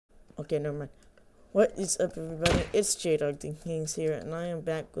Okay, never mind. What is up, everybody? It's J-Dog the Kings here, and I am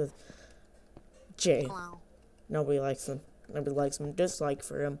back with Jay. Wow. Nobody likes him. Nobody likes him. Dislike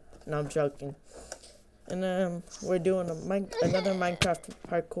for him. No, I'm joking. And we're doing another Minecraft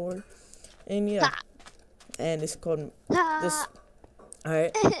parkour, and yeah, and it's called this. All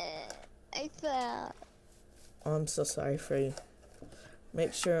right. I fell. Oh, I'm so sorry for you.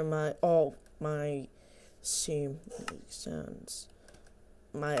 Make sure my sounds.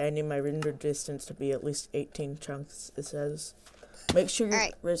 I need my render distance to be at least 18 chunks, it says. Make sure you're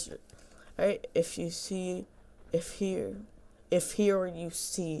Alright, if here you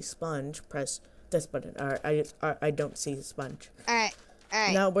see sponge, press this button. Alright, I don't see the sponge. Alright.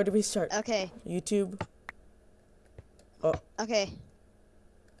 Now where do we start? Okay. YouTube. Oh. Okay.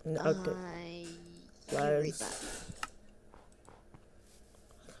 Okay. Read that.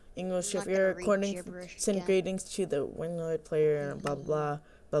 English, I'm if not you're gonna read recording, gibberish send again. greetings to the Winglord player, blah blah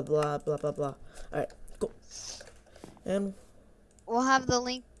blah blah blah blah blah. Alright, go. And We'll have the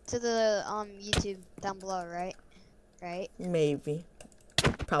link to the YouTube down below, right? Right? maybe.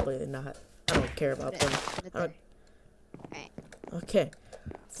 Probably not. I don't care about them. Put it there. Alright. Okay.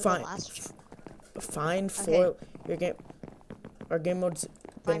 So Fine. the last Find Okay. four. Your game. Our game mode's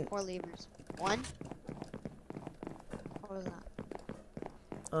Find been 4 levers. 1. What was that?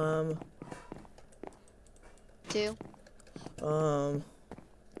 2.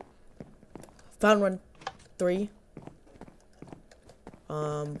 Found one. 3.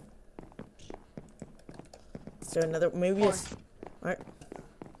 Is there another? Maybe 4. it's. Alright.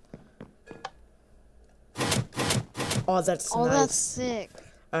 Oh, that's Oh, nice. that's sick.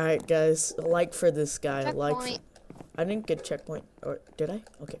 Alright, guys. Like for this guy. Like. Checkpoint. I didn't get checkpoint. Or did I?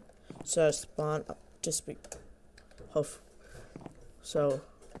 Okay. So spawn up to speak. Hoof. So.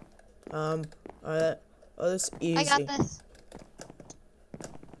 Oh, this is easy. I got this.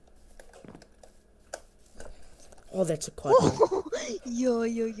 Oh, that's a quad. Yo.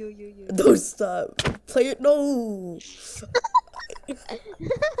 Don't stop. Play it. No.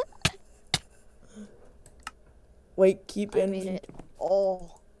 Wait, keep I in. made it.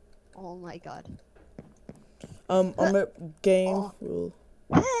 Oh my god. On the game Oh. rule.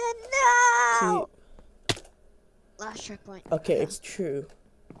 No! Last checkpoint. Okay, it's true.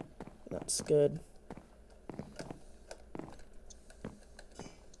 That's good.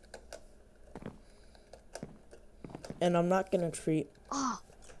 And I'm not gonna treat. Oh,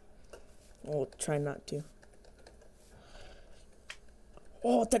 I'll try not to.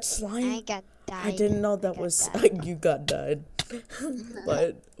 Oh, that slime! I got died. I didn't know that got was. died. You got died.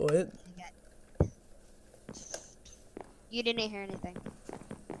 What? You didn't hear anything.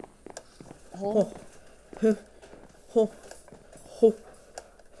 Oh. Huh. Oh. Oh.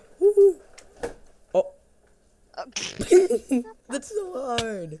 Woo. Oh. Okay. That's so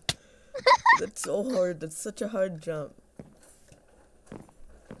hard. That's so hard. That's such a hard jump.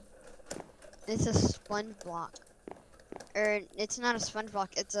 It's a sponge block. Or it's not a sponge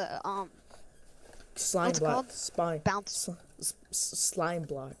block. It's a Slime What's it block. called? Spine. Bounce. Slime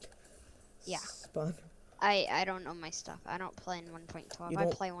block. Yeah. Spawn. I don't know my stuff. I don't play in 1.12. You I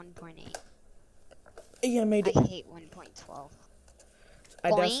don't- play 1.8. Yeah, I made it. I hate 1.12. I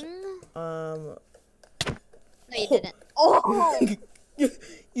Boing. Um. No, you didn't. Oh!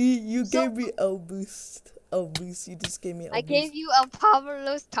 you So- gave me L boost. L boost. You just gave me L I boost. gave you El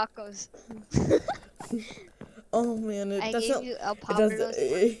Pablo's tacos. Oh man, it I doesn't. gave you El It Pablo's.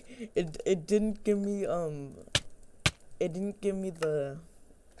 doesn't. It didn't give me It didn't give me the.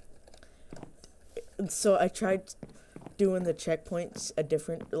 So I tried doing the checkpoints a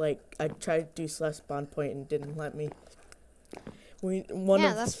different, like I tried to do slash spawn point and didn't let me.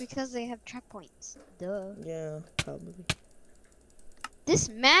 Yeah, that's because they have checkpoints. Duh. Yeah, probably. This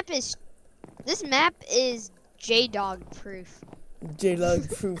map is J-Dog proof. J-Log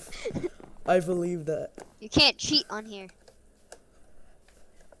proof. I believe that. You can't cheat on here.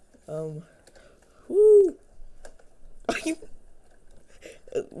 Woo.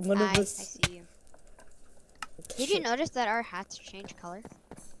 One of I us. see you. Did you notice that our hats change color?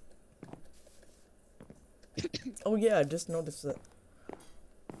 Oh yeah, I just noticed that.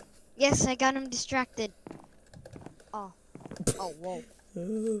 Yes, I got him distracted. Oh. Oh,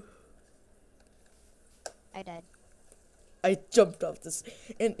 whoa. I died. I jumped off this,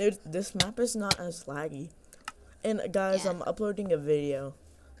 and this map is not as laggy. And guys, Yeah. I'm uploading a video,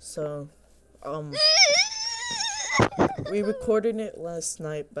 so we recorded it last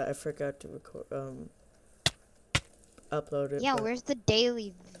night, but I forgot to record upload it. Yeah, but- where's the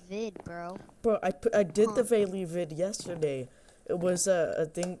daily vid, bro? Bro, I did Huh. the Vaily vid yesterday. It was a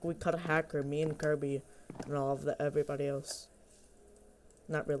thing we caught a hacker, me and Kirby, and all of everybody else.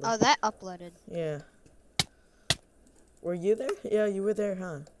 Not really. Oh, that uploaded. Yeah. Were you there? Yeah, you were there,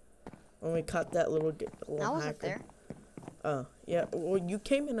 huh? When we caught that little I wasn't hacker. there. Oh, yeah. Well, you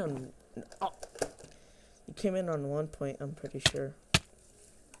came in on... Oh. You came in on one point, I'm pretty sure.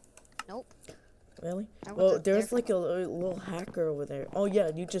 Nope. Really? I Well, wasn't there there's for like a little hacker over there. Oh, yeah,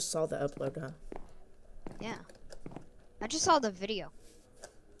 you just saw the upload, huh? Yeah. I just saw the video.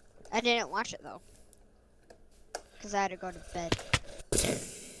 I didn't watch it though. Because I had to go to bed.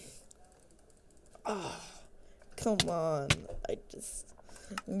 Oh, come on.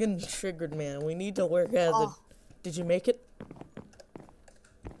 I'm getting triggered, man. We need to work as a... Did you make it?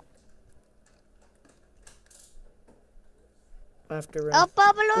 After El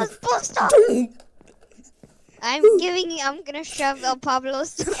Pablo's poster! I'm gonna shove El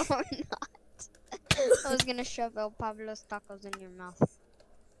Pablo's or not. I was gonna shove El Pablo's tacos in your mouth.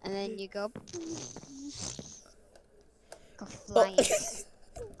 And then you go flying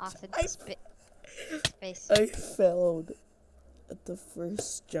off into space. I failed at the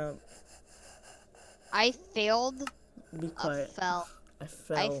first jump. I failed. Be quiet. Fell. I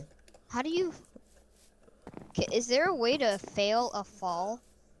fell. How do you... Is there a way to fail a fall?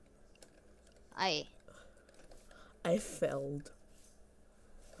 I failed.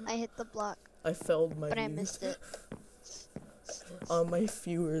 I hit the block. I failed my But views. I missed it. All my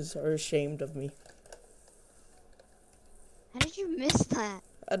viewers are ashamed of me. How did you miss that?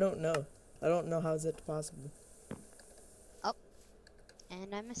 I don't know. I don't know how is it possible. Oh.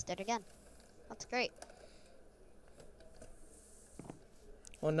 And I missed it again. That's great.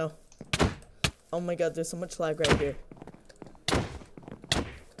 Oh no. Oh my god, there's so much lag right here.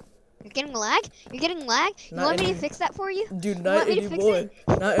 You're getting lag? You're getting lag? You want me to fix that for you? Dude, You not want me to fix anymore. it?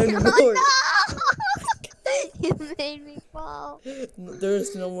 Not anymore. Oh, no! You made me fall.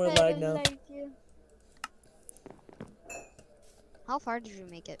 There's no more I lag didn't now. like you. How far did you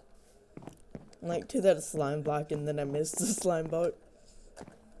make it? Like to that slime block, and then I missed the slime block.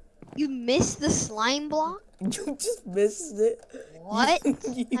 You missed the slime block? You just missed it. What?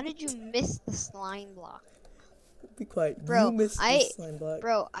 How did you miss the slime block? Be quiet. Bro, You missed the slime block.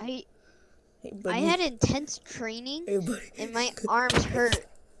 Bro, Hey, I buddy. had intense training Hey, buddy. and my arms hurt.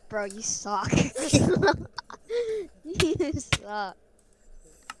 Bro, you suck. You suck.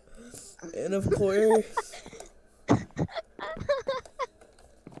 And of course,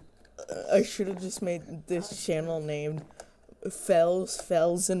 I should have just made this channel named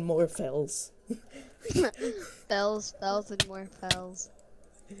Fells, and More Fells. Fells, and more fells.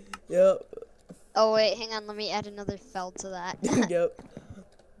 Yep. Oh wait, hang on, let me add another fell to that. Yep.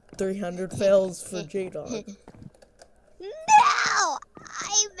 300 Fells for J-Dog. No!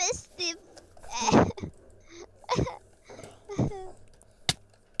 I missed him.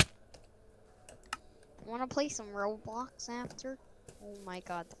 Wanna play some Roblox after? Oh my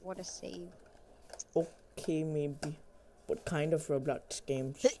god, what a save. Okay, maybe. What kind of Roblox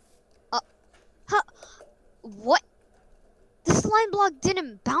games? What? The slime block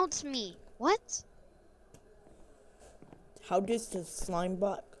didn't bounce me. What? How does the slime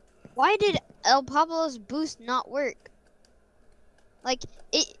block? Why did El Pablo's boost not work? Like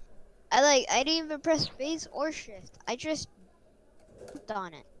I didn't even press space or shift. I just jumped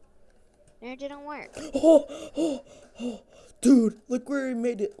on it. And it didn't work. Oh, dude, look where I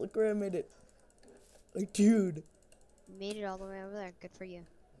made it. Look where I made it. Like, dude. You made it all the way over there. Good for you.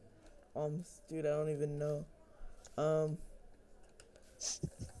 Dude, I don't even know. Oh,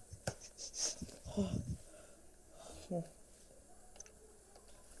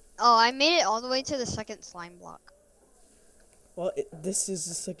 I made it all the way to the second slime block. Well, this is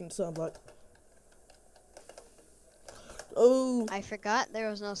the second slime block. Oh. I forgot there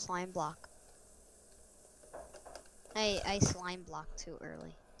was no slime block. I slime blocked too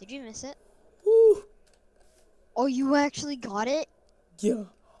early. Did you miss it? Woo. Oh, you actually got it? Yeah.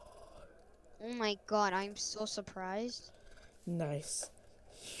 Oh my god, I'm so surprised. Nice.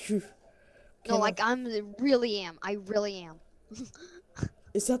 Phew. No, like I really am.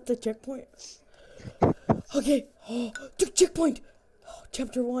 Is that the checkpoint? Okay. Oh, the checkpoint. Oh,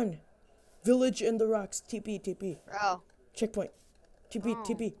 chapter 1. Village in the rocks. TP. Bro. Checkpoint.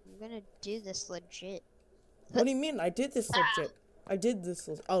 TP. I'm gonna do this legit. What do you mean? I did this legit. I did this.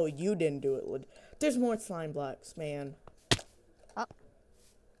 Oh, you didn't do it. There's more slime blocks, man. Oh.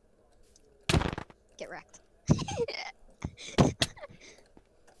 Get wrecked.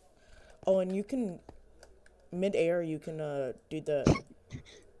 Oh, and you can, mid-air, you can do the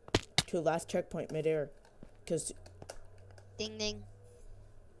to last checkpoint mid-air, because Ding ding.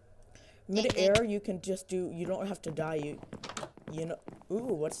 mid-air you can just do. You don't have to die. You know.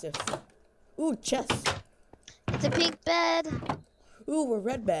 Ooh, what's this? Ooh, chest. It's a pink bed. Ooh, we're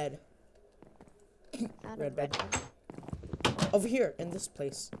red bed. Out of Red bed. red. Over here, in this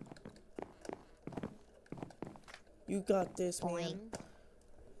place. You got this, man. Boing.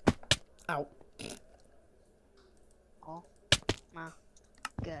 Ow. Oh, my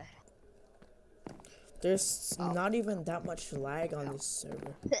good. There's Oh. not even that much lag on this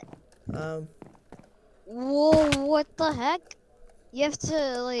server. Whoa, what the heck? You have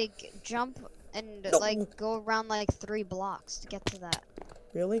to, like, jump and, No. like, go around, like, 3 blocks to get to that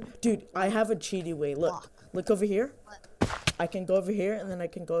Really? Dude, I have a cheaty way. Look. block. Look over here. What? I can go over here, and then I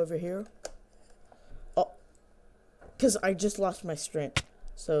can go over here. Oh. Because I just lost my strength.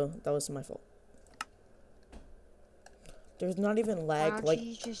 So, that was my fault. There's not even Why lag. don't Like,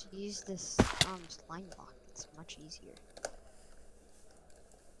 you just use this, slime block? It's much easier.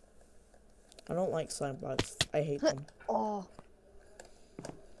 I don't like slime blocks. I hate them. Oh.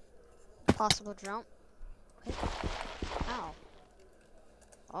 Possible jump. Ow.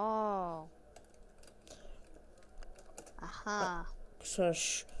 Oh. Aha.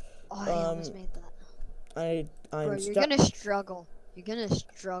 Shush. Oh, I almost made that. I'm Bro, you're stuck. gonna struggle. You're gonna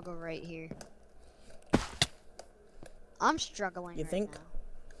struggle right here. I'm struggling You right think?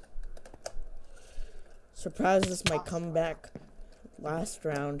 now. Surprised this might Possible. come back last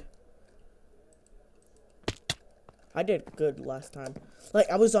round. I did good last time. Like,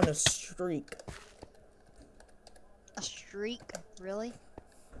 I was on a streak. A streak? Really?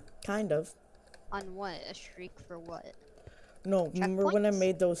 Kind of. On what? A streak for what? No, remember when I Checkpoints?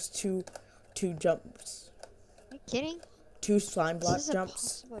 made those two jumps? Are you kidding? 2 slime block This is jumps? a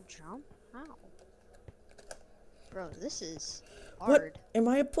possible jump? How? Bro, this is What? hard. Am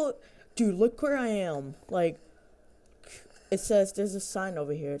I Dude, look where I am. Like, it says, there's a sign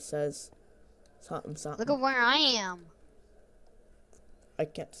over here. It says something, something. Look at where I am. I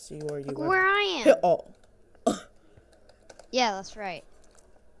can't see where you Look are. where I am. Oh, Yeah, that's right.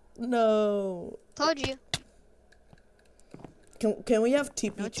 no. Told you. Can we have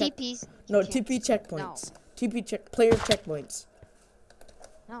TP No check? TPs. No, You can't. TP checkpoints. TP check, player checkpoints.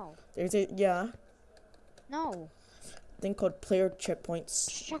 No. There's a, yeah, No. thing called player checkpoints.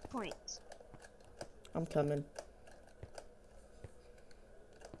 Checkpoints. I'm coming.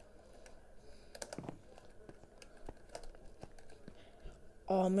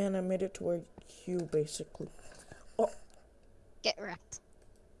 Oh man, I made it to where you basically. Get wrecked.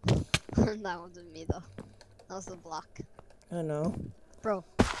 That wasn't me though. That was the block. I know. Bro,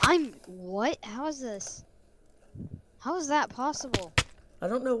 what? How is this? How is that possible? I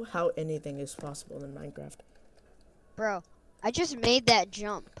don't know how anything is possible in Minecraft. Bro, I just made that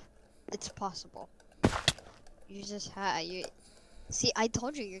jump. It's possible. You just see, I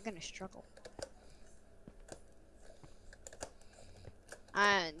told you you're gonna struggle.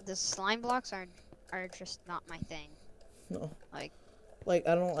 The slime blocks are just not my thing. No. Like,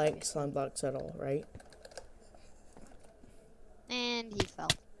 I don't like slime blocks at all, right? and he fell.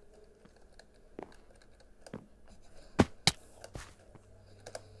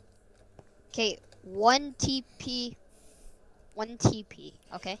 Okay, 1 TP. 1 TP,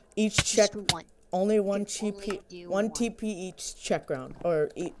 okay? Each Just check, one. only one can only TP, do one one. TP each check round, or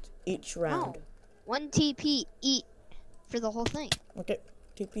each round. No. 1 TP eat for the whole thing. Okay,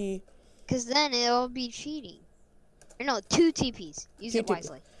 TP. Because then it'll be cheating. Or no, 2 TPs. Use 2 it TP.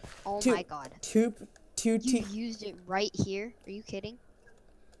 wisely. Oh Two- my god. Two You T. used it right here? Are you kidding?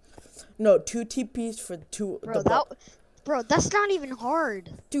 No, 2 TPs for two. Bro, bro, that's not even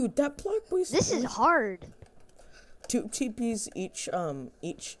hard. Dude, that block was. This is hard. 2 TPs each.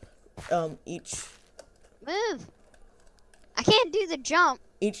 Move. I can't do the jump.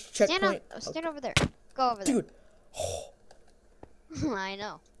 Each checkpoint. Stand over there. Go over Dude, there. I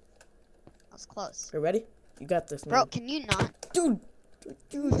know. That was close. you ready? You got this, man. Bro, can you not? Dude.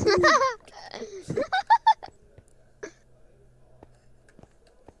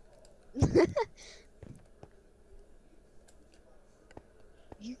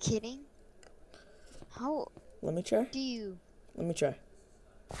 Are you kidding? How Let me try. do you... Let me try.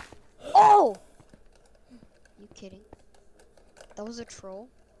 Oh! You kidding? That was a troll?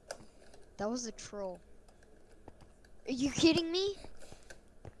 That was a troll. Are you kidding me?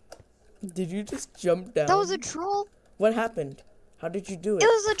 Did you just jump down? That was a troll? What happened? How did you do it? It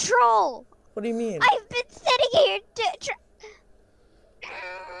was a troll! What do you mean? I've been sitting here to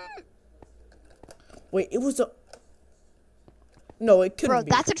Wait, it was a. No, it couldn't Bro,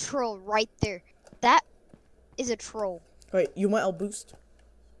 be. that's a troll right there. That is a troll. Wait, you want L boost?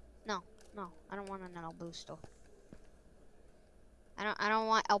 No, I don't want an El Busto. I don't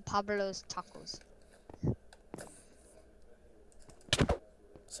want El Pablo's tacos.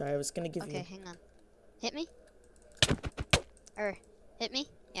 Sorry, I was gonna give you. Okay, hang on. Hit me. Hit me?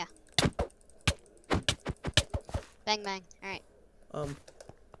 Yeah. Bang, bang. Alright.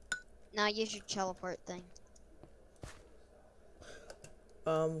 Now use your teleport thing.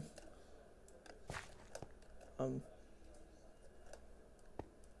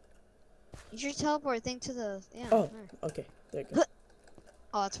 Use your teleport thing to the... Yeah. Oh, there. okay. There you go.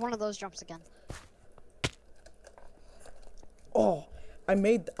 Oh, it's one of those jumps again. Oh,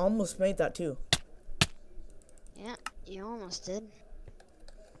 almost made that too. Yeah, you almost did.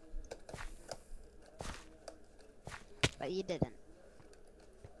 But you didn't.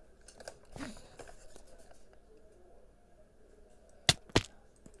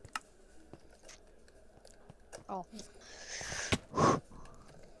 Oh.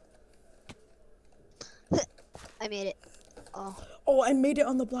 I made it. Oh. Oh, I made it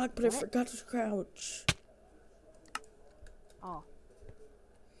on the block, but What? I forgot to crouch. Oh.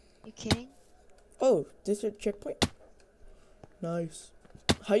 You kidding? Oh, this is a checkpoint? Nice.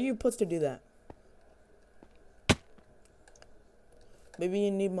 How are you supposed to do that? Maybe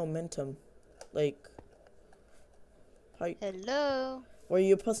you need momentum. Like, Hello? were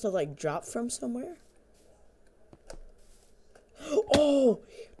you supposed to like drop from somewhere? Oh,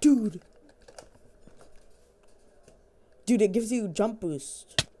 dude. Dude, it gives you jump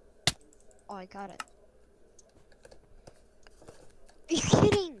boost. Oh, I got it. Are you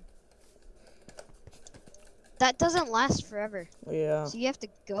kidding? That doesn't last forever. Yeah. So you have to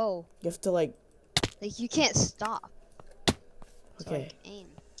go. You have to like. Like, you can't stop. So, Okay. like, aim.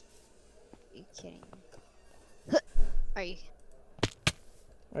 Are you kidding me? Are you?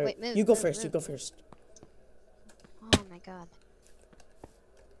 All right. Wait, move, You go move, first. move. You go first. Oh my god.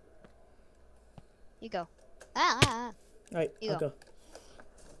 You go. Ah. All right. You I'll go.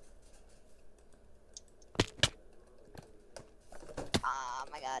 Oh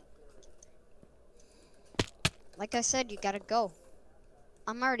my god. Like I said, you gotta go.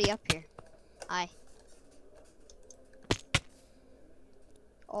 I'm already up here.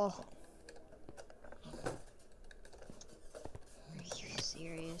 Oh. Are you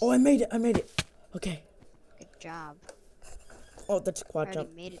serious? Oh, I made it. I made it. Okay. Good job. Oh, that's a I quad already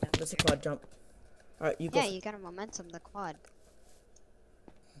jump. made it up That's a here. quad jump. All right, you go. Yeah, you got a momentum, the quad.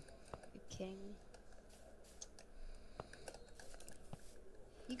 You kidding me?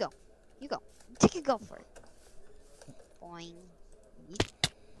 You go. You go. Take a go for it. Boing. Yeet.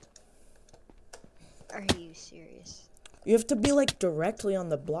 Are you serious? You have to be like directly on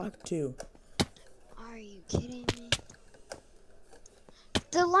the block too. Are you kidding me?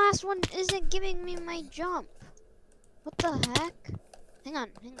 The last one isn't giving me my jump. What the heck? Hang on,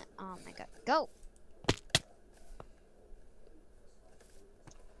 hang on. Oh my god. Go.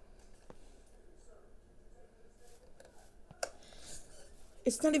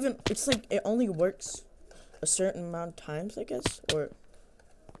 It's not even. It's like it only works a certain amount of times, I guess, or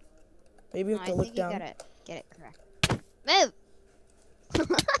maybe you have to I look think down. you gotta get it correct. Move!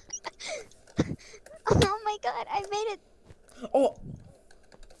 Oh my god, I made it! Oh,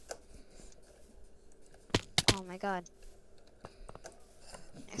 Oh my god.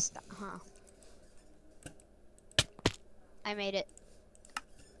 Huh. I made it.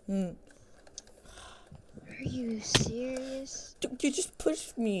 hmm. Are you serious? Dude, you just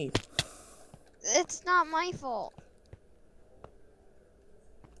pushed me. It's not my fault.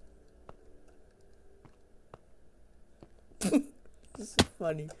 This is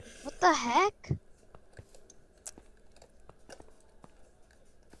funny. What the heck?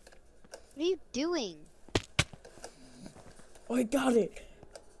 What are you doing? Oh, I got it.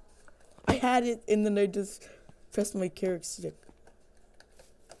 I had it, and then I just pressed my carrot stick.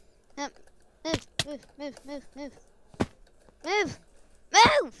 Move, move, move, move, move. Move!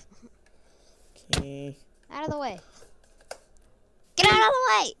 Move! Okay. Out of the way. Get out of the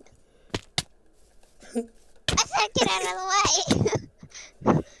way! I said get out of the way!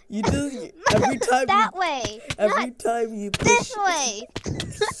 You do every time. That way! Every Not time you push. this way!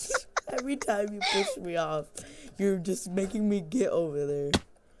 Every time you push me off, you're just making me get over there.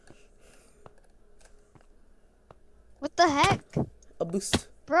 What the heck? A boost.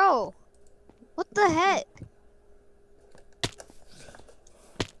 Bro! What the heck?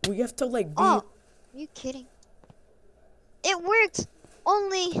 We have to like be. Oh! Are you kidding? It works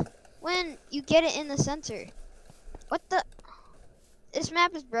only when you get it in the center. What the? This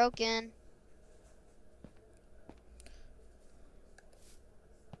map is broken.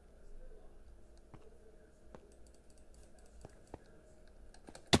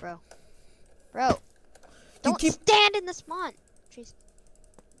 Bro. Bro. Don't keep- stand in the spawn. Jeez.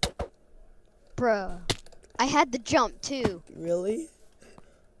 Bro. I had the jump too.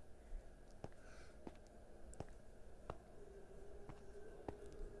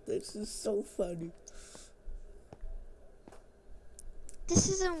 This is so funny. This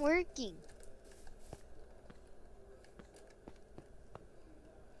isn't working.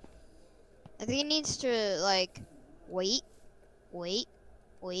 I think it needs to like wait,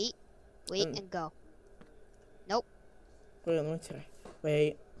 and go. Nope. Wait, let me try.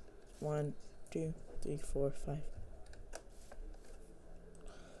 Wait. 1, 2, 3, 4, 5.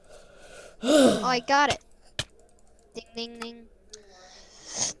 Oh, I got it. Ding, ding, ding.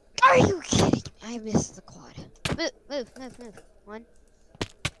 Are you kidding me? I missed the quad. Move. 1.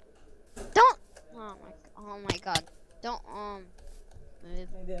 Don't. Oh my god. Don't move.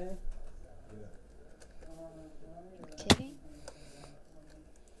 You kidding?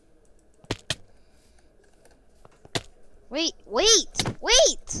 Wait.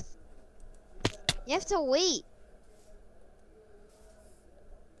 You have to wait.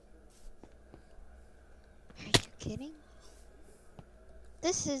 Are you kidding?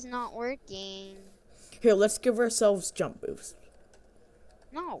 This is not working. Here, let's give ourselves jump boost.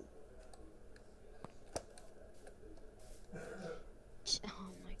 No.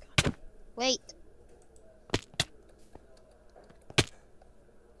 Oh my god. Wait.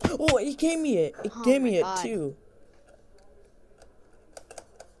 Oh, it gave me it. It Oh gave my me it God. too.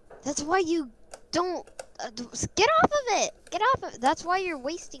 That's why you don't get off of it. Get off of it. That's why you're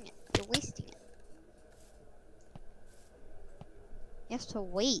wasting it. You're wasting it. You have to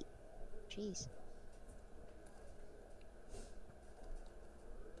wait. Jeez.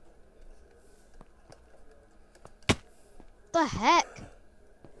 The heck?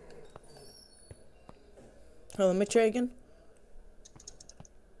 Oh, let me try again.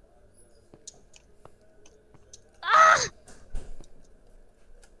 Ah!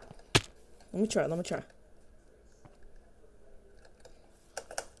 Let me try.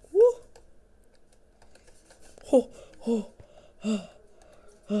 Woo!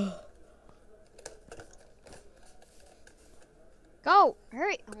 Go!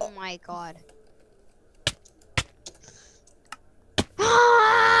 Hurry! Oh my god.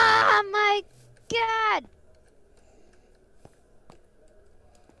 Ah my god!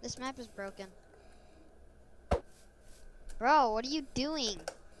 This map is broken. Bro, what are you doing?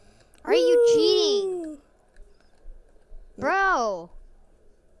 Are you cheating? Bro!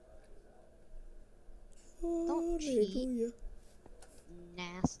 Don't cheat.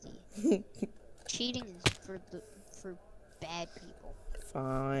 Nasty. Cheating is for bad people.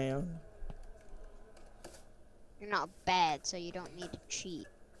 Fine. You're not bad, so you don't need to cheat.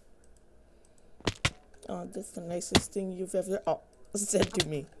 Oh, that's the nicest thing you've ever said to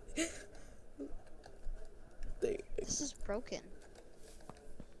me. This is broken.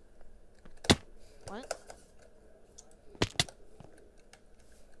 What?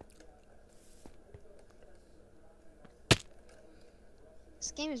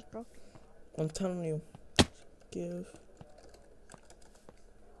 This game is broken. I'm telling you. Give.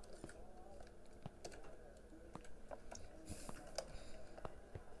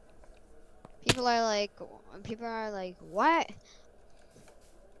 People are like, what?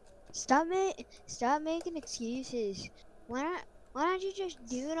 Stop making excuses. Why don't you just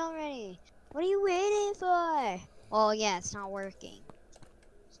do it already? What are you waiting for? Well, yeah, it's not working.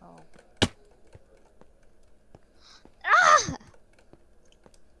 So. Ah!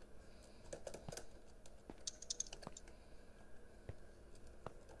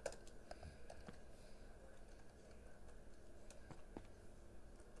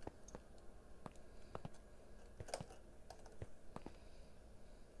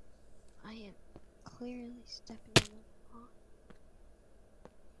 I am clearly stepping in the pot.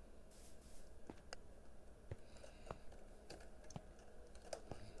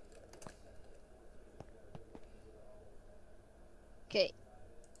 Okay,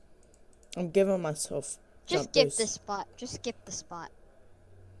 I'm giving myself. just jump skip boost. this spot. Just skip the spot.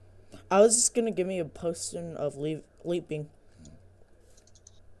 I was just gonna give me a potion of leaping.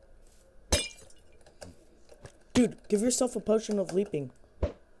 Dude, give yourself a potion of leaping.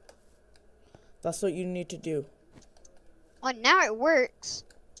 That's what you need to do. Oh, now it works.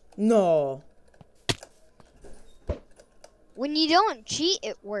 No. When you don't cheat,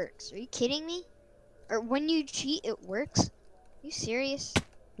 it works. Are you kidding me? Or when you cheat, it works? Are you serious?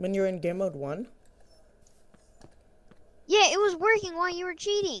 When you're in game mode 1? Yeah, it was working while you were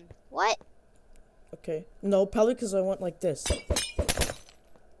cheating. What? Okay. No, probably because I went like this.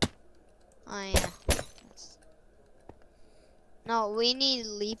 Oh, yeah. No, we need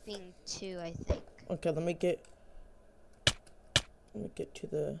leaping too, I think. Okay, let me get to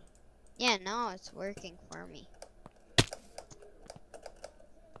the... Yeah, no, it's working for me.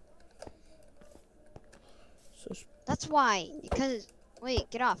 So That's why, because Wait,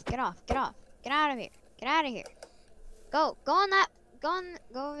 get off, get off, get off. Get out of here. Get out of here. Go on that. Go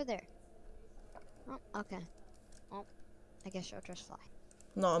over there. Oh, okay. Well, I guess you'll just fly.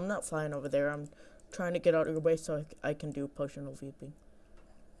 No, I'm not flying over there. I'm trying to get out of your way so I can do potion of weeping.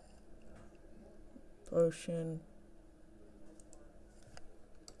 Potion.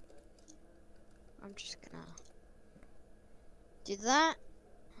 I'm just gonna do that.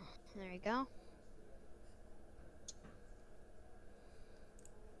 There we go.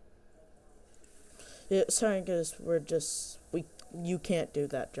 Yeah, sorry guys, you can't do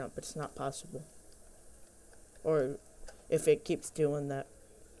that jump. It's not possible. Or if it keeps doing that.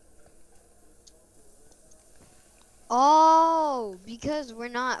 Oh, because we're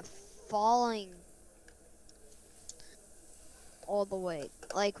not falling all the way.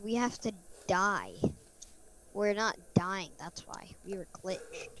 Like, we have to die. We're not dying, that's why. We were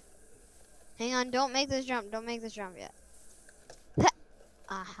glitched. Hang on, don't make this jump. Don't make this jump yet.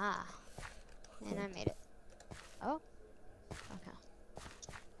 Aha. And I made it. Oh. Okay.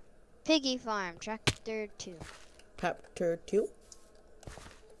 Piggy Farm, Chapter 2. Chapter 2?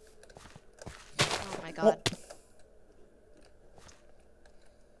 Oh my god.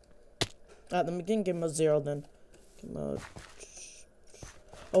 At the beginning, game mode 0 then. Game mode...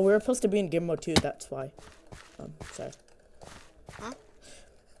 Oh, we were supposed to be in game mode 2, that's why. Sorry. Huh?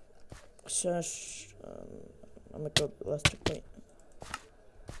 Shush. I'm gonna go last checkpoint.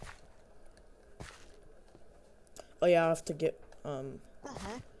 Oh yeah, I have to get, What the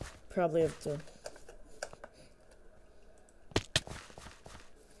heck? probably have to...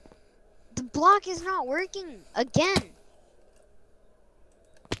 The block is not working again.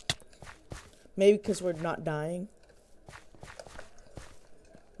 Maybe because we're not dying.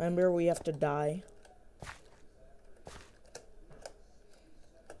 Remember, we have to die.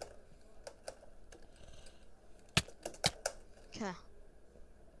 Okay.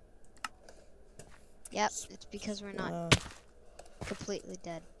 Yep, it's because we're not completely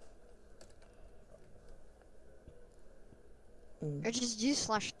dead. Or just do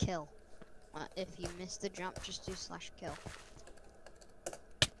 /kill. If you miss the jump, just do /kill.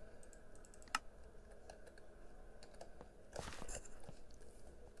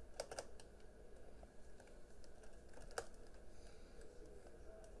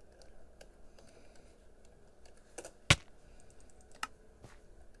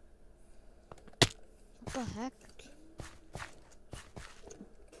 What the heck?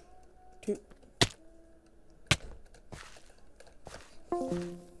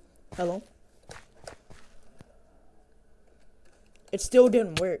 Hello? It still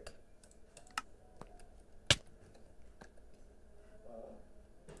didn't work.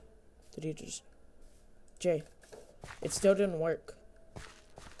 Did he just... Jay, it still didn't work.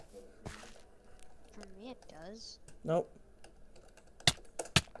 For me it does. Nope.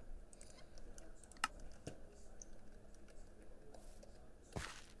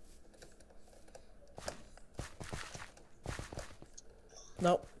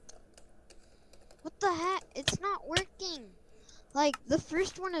 Nope. What the heck? It's not working. Like, the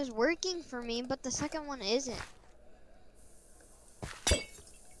first one is working for me, but the second one isn't.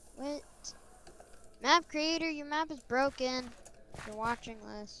 What? Map creator, your map is broken. If you're watching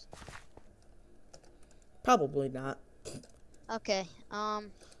this. Probably not. Okay, I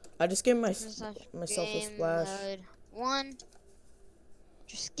just gave myself a splash. Mode 1.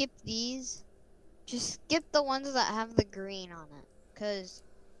 Just skip these. Just skip the ones that have the green on it. Because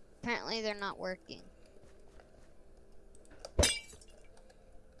apparently they're not working.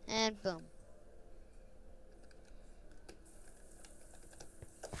 And boom.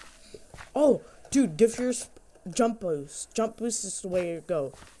 Oh, dude, give your jump boost. Jump boost is the way to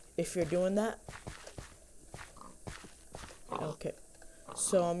go. If you're doing that. Okay.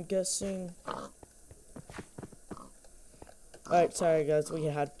 So I'm guessing. Alright, sorry guys, we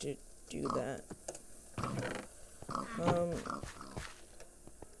had to do that.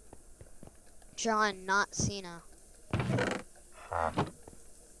 John, not Cena.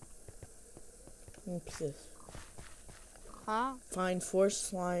 What's this? Huh? Find 4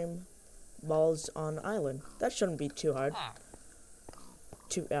 slime balls on island. That shouldn't be too hard.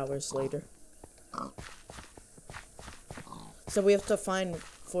 2 hours later. So we have to find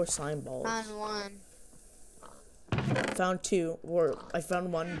 4 slime balls. Found 1. Found 2, or I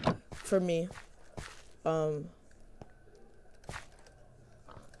found 1 for me.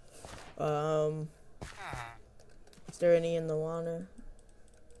 Is there any in the water?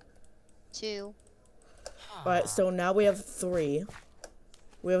 2. Alright, so now we have 3.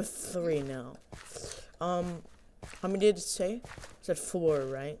 We have 3 now. How many did it say? It said 4,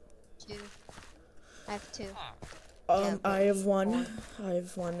 right? 2. I have 2. I have one. I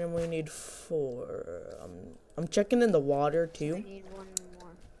have one, and we need 4. I'm checking in the water I too. need one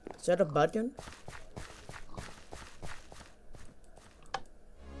more. Is that a button?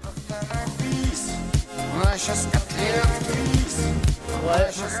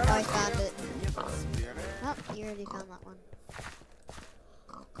 What? Oh, I found it. Oh, you already found that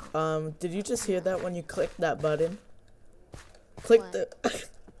one. Did you just hear that when you clicked that button? Click What? the.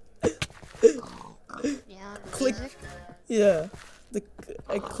 Yeah, the Click. music. Yeah.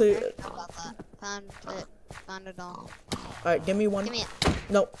 I I clear. don't know about that. Found it. Found it all. Alright, give me one. Give me it.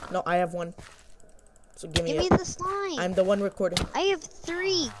 No, I have one. So give me Give me it. the slime. I'm the one recording. I have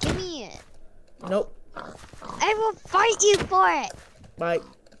 3. Give me it. Nope. I will fight you for it. Bye.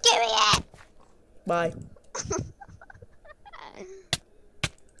 Give me it. Bye.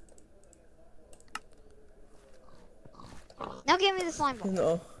 Now give me the slime ball.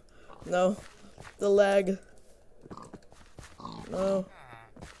 No. No. The lag. No.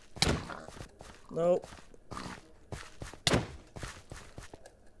 Nope.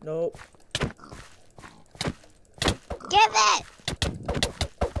 Nope. Give it.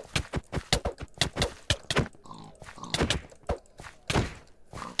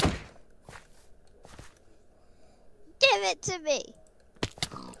 Give it to me.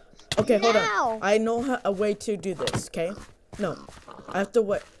 Okay, hold Now. on. I know a way to do this, okay? No. I have to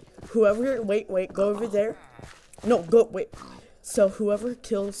wait. Whoever, wait, go over there. No, wait. So whoever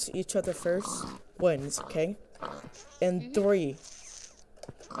kills each other first wins, okay? In 3,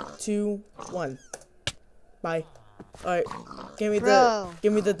 2, 1. Bye. Alright. Give me Bro.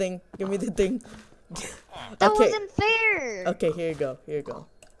 give me the thing. Give me the thing. That Okay. wasn't fair. Okay, here you go.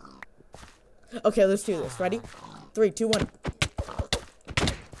 Okay, let's do this. Ready? 3, 2, 1.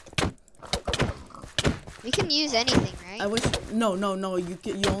 We can use anything, right? I wish. No.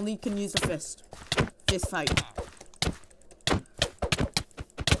 You only can use a fist. Fist fight.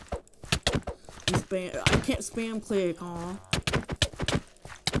 I can't spam click. Aw.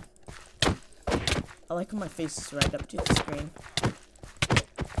 I like how my face is right up to the screen.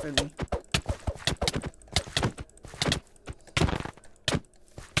 For me.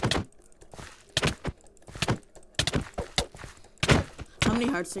 How many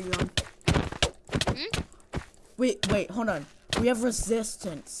hearts are you on? Wait, hold on. We have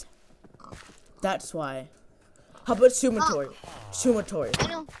resistance. That's why. How about Sumatori? Sumatori. I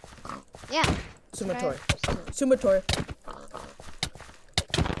know. Yeah. Sumatori. Sumatori.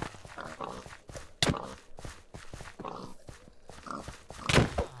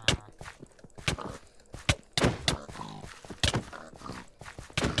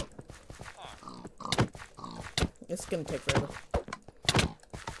 It's gonna take forever.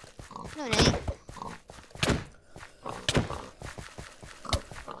 No, it ain't.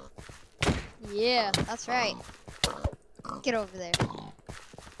 Yeah, that's right. Get over there.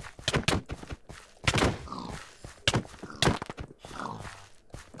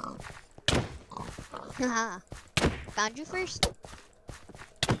 Haha. Found you first?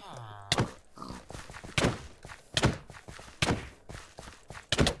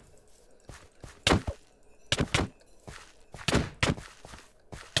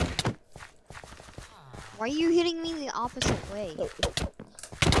 Why are you hitting me the opposite way? Oh.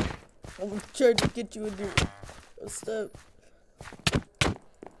 I'm trying to get you in your step.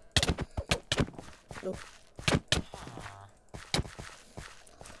 No.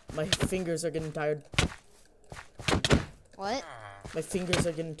 My fingers are getting tired. What? My fingers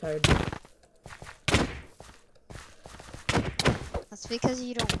are getting tired. That's because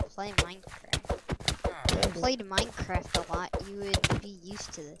you don't play Minecraft. If you played Minecraft a lot, you would be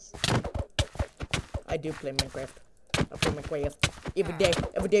used to this. I do play Minecraft. I play Minecraft every day.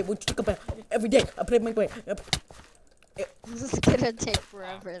 Every day. What you think about? Every day I play Minecraft. This is gonna take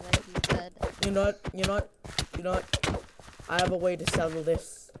forever, like you said. You know what? I have a way to settle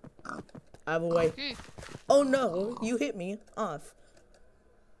this. I have a way. Oh no! You hit me off.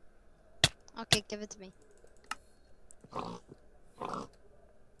 Okay, give it to me.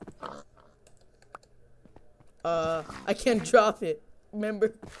 I can't drop it.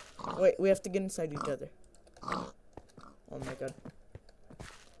 Remember? Wait, we have to get inside each other. Oh my god.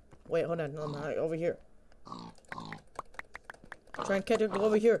 Wait, hold on. No, I'm not over here. Try and catch it. Go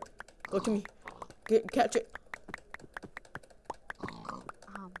over here. Go to me. Catch it.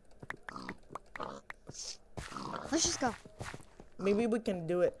 Let's just go. Maybe we can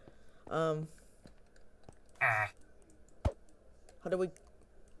do it. How do we?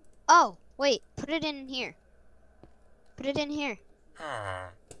 Oh, wait. Put it in here. Put it in here.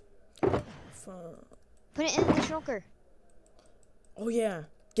 Put it in the shulker. Oh yeah.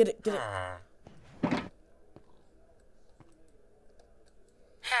 Get it.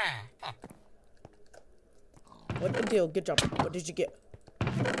 What the deal? Good job. What did you get?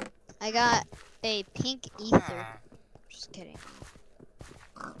 I got a pink ether. Just kidding.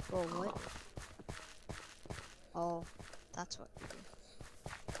 Whoa, what? Oh, that's what you do.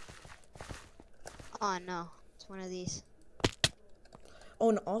 Oh no, it's one of these. Oh,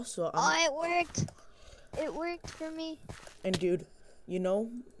 and also, Oh, it worked. It worked for me. and dude, you know,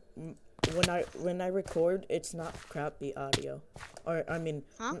 when I record, it's not crappy audio, or I mean,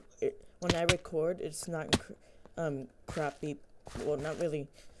 Huh? when I record, it's not crappy. Well, not really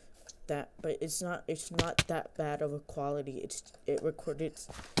that, but it's not that bad of a quality. It records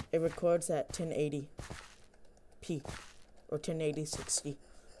at 1080p or 1080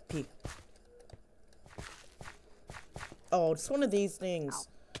 60p. Oh, it's one of these things.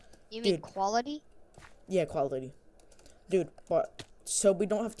 You mean Dude. quality? Yeah, quality. Dude, but so we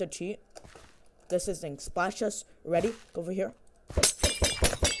don't have to cheat. This is thing. Splash us. Ready? Go over here.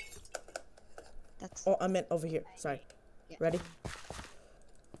 That's. Oh, I meant over here. Sorry. Yeah. Ready?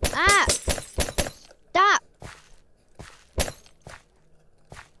 Ah! Stop!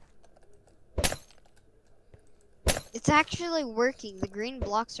 It's actually working. The green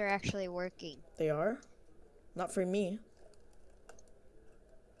blocks are actually working. They are? Not for me.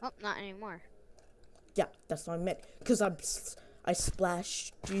 Oh, not anymore. Yeah, that's what I meant. Because I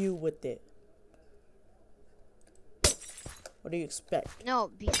splashed you with it. What do you expect?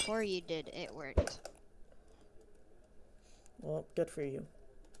 No, before you did, it worked. Well, good for you.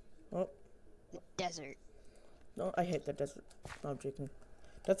 Oh, The desert. no, I hate the desert. No, I'm joking.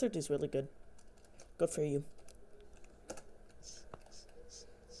 Desert is really good. Good for you.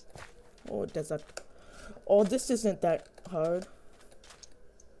 Oh, desert. Oh, this isn't that hard.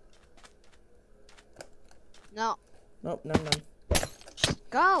 No, Nope, none. just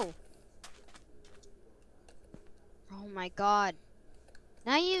go. Oh my god.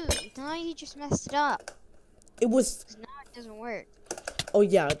 Now you just messed it up. It was. 'Cause now it doesn't work. Oh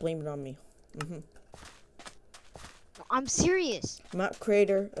yeah, I blame it on me. No, I'm serious. Matt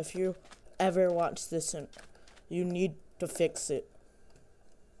Creator, if you ever watch this, and you need to fix it.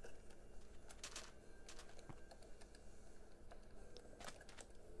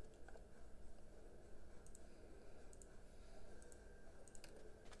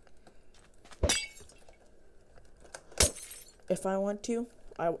 If I want to,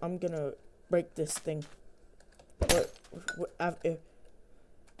 I'm gonna break this thing.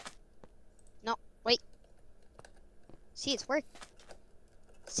 No, wait. See, it's working.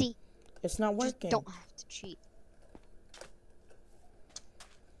 See, It's not just working. don't have to cheat.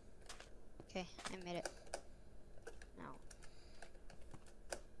 Okay, I made it. Now.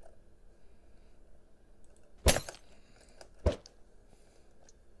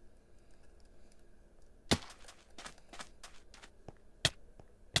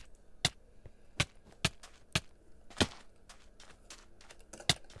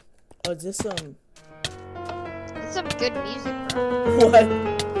 Oh, is this It's some good music, bro. what?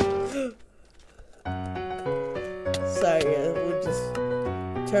 Sorry, we'll just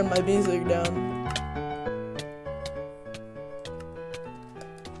turn my music down.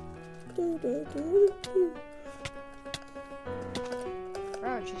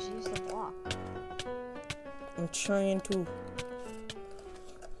 Bro, just use the block. I'm trying to.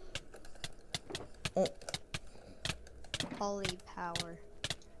 Oh, Holy power.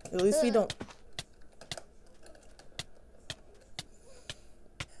 at least we don't.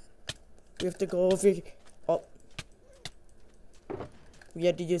 We have to go over here. Oh. We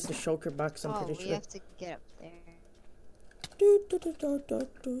had to use the shulker box, I'm Oh, pretty we sure. have to get up there.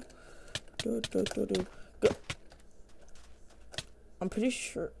 Go. I'm pretty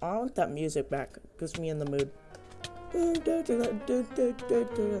sure I want that music back. Gives me in the mood.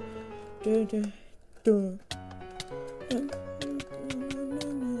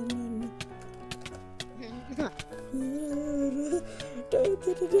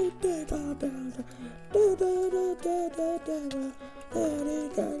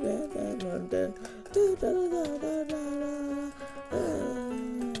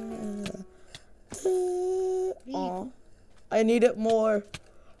 Aw, I need it more.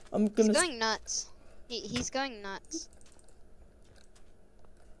 I'm He's gonna. going nuts. He's going nuts.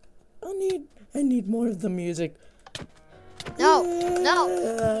 I need more of the music. No,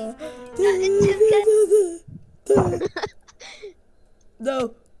 no. It's too good.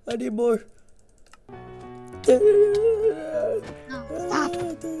 No, I need more. No, stop.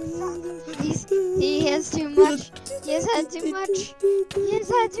 He has too much. He has had too much. He has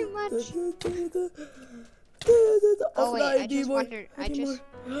had too much. Oh wait, I just wondered. I just.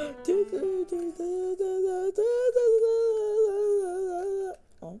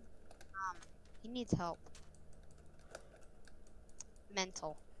 Oh, He needs help.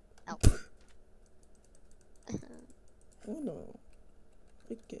 mental. Oh. Oh no.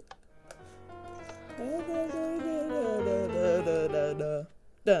 Look it.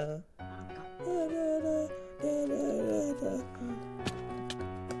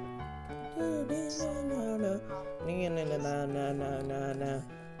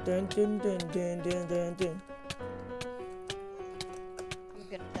 Dun dun dun dun dun dun dun. I'm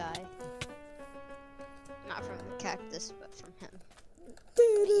gonna die. Not from the cactus, but from him.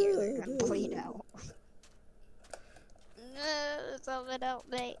 You're gonna bleed out. No, someone help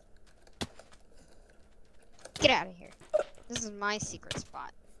me. Get out of here. This is my secret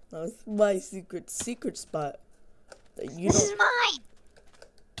spot. That's my secret spot. That you This don't. is mine.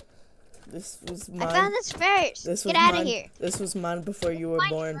 This was mine. I found this first. This was Get out mine. of here. This was mine before you were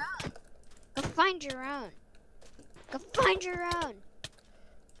Find born. your own. Go find your own. Go find your own.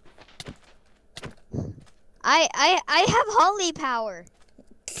 I have holy power.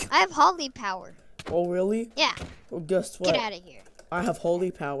 I have holy power. Oh really? Yeah. Well, guess what? Get out of here. I have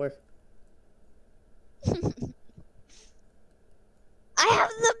holy power. I have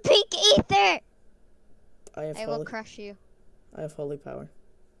the pink ether. I have I will holy. crush you. I have holy power.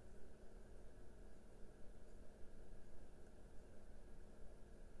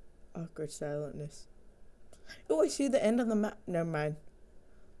 Awkward silentness. Oh, I see the end of the map. Never mind.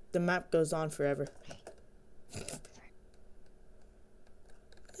 The map goes on forever.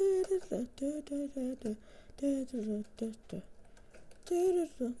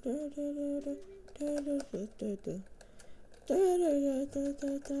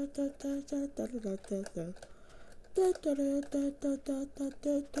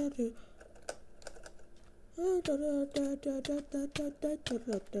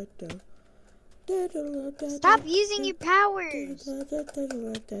 Stop using your powers.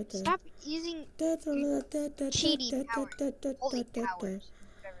 Stop using cheaty powers. Holy powers.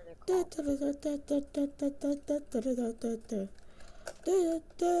 Whatever they're called.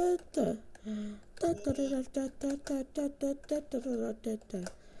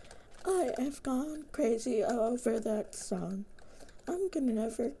 I have gone crazy over that song. I'm gonna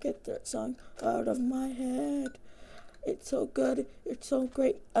never get that song out of my head. It's so good, it's so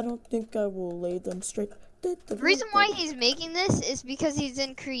great. I don't think I will lay them straight. The reason why he's making this is because he's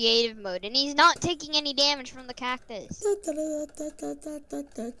in creative mode and he's not taking any damage from the cactus. Go do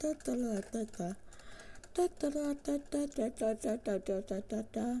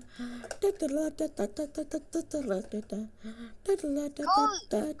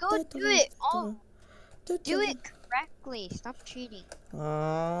it. Oh, do it correctly. Stop cheating.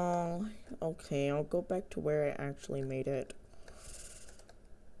 Oh, okay. I'll go back to where I actually made it.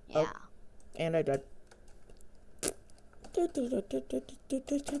 Yeah. Oh, and I died.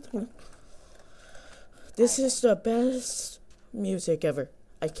 This is the best music ever.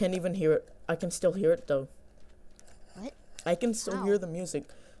 I can't even hear it. I can still hear it though. What? I can still How? hear the music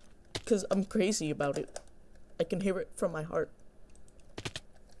because I'm crazy about it. I can hear it from my heart.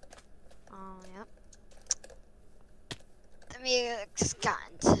 Oh, yep. Let me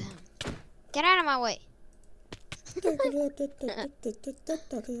scunt. Get out of my way.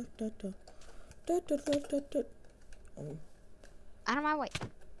 Out of my way.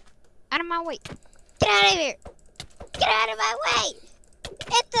 Out of my way. Get out of here. Get out of my way.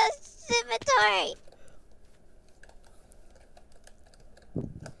 It's a cemetery.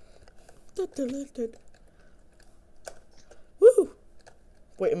 Woo!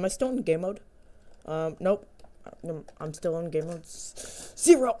 Wait, am I still in game mode? Nope. I'm still in game mode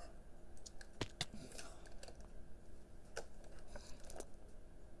 0.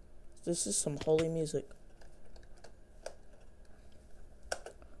 This is some holy music.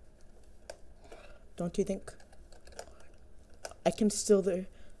 Don't you think? I can still there.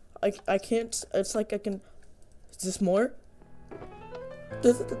 I can't. It's like I can. Is this more?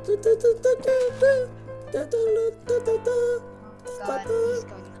 God, he's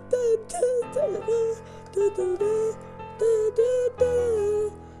going.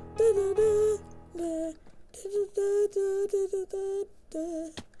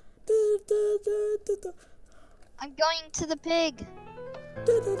 I'm going to the pig.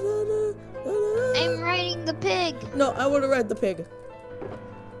 I'm riding the pig. No, I want to ride the pig.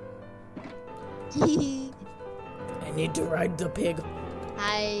 Hi. I need to ride the pig.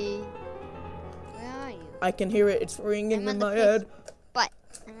 Where are you? I can hear it. It's ringing I'm in on the my pig's head. butt.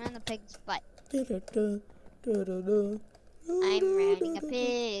 I'm on the pig's butt. I'm riding a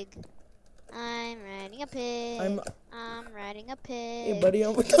pig. I'm riding a pig. I'm riding a pig. Hey, buddy,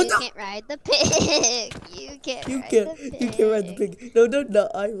 You can't ride the pig. You can't ride the pig. You can't ride the pig. No,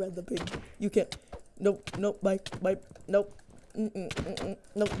 I ride the pig. You can't. Nope, Mike, nope. No, no,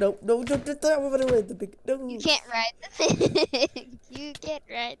 no, no, no, no, the pig. No. You can't ride the pig. You can't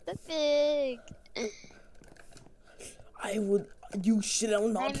ride the pig. I would. You shall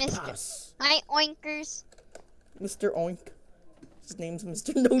not Mister. pass. Hi, oinkers. Mr. Oink. His name's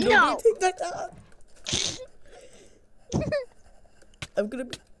Mr. No, no, No. take that out. I'm gonna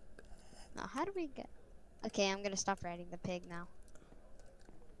be. Now, how do we get? Okay, I'm gonna stop riding the pig now.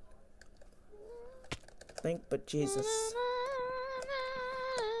 Thank but Jesus.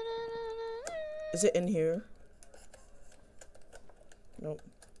 Is it in here? Nope.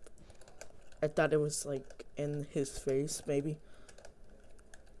 I thought it was like in his face, maybe.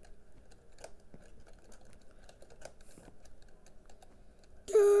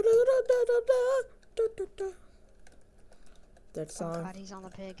 That Oh song. God, he's on the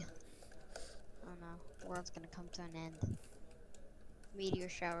pig. Oh no, the world's gonna come to an end. Meteor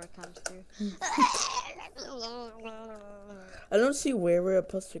shower comes through. I don't see where we're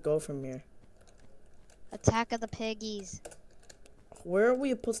supposed to go from here. Attack of the piggies. Where are we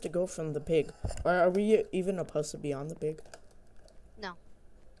supposed to go from the pig? Or are we even supposed to be on the pig? No,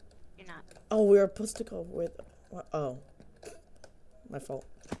 you're not. Oh, we're supposed to go with. Oh, my fault.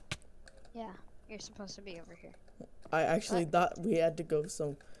 Yeah, you're supposed to be over here. I actually thought we had to go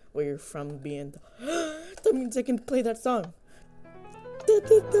somewhere from being. That means I can play that song.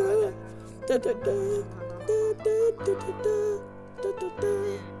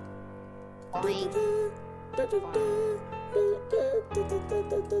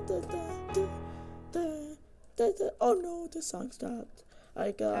 Oh no, the song stopped.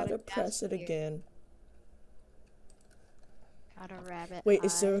 I gotta press it again. Got a rabbit. Wait,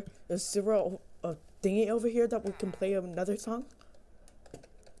 is there a thingy over here that we can play another song?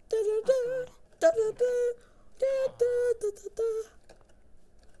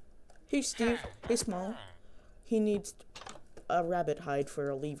 Hey Steve, hey Small. He needs a rabbit hide for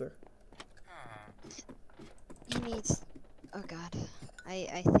a lever. He needs. Oh God,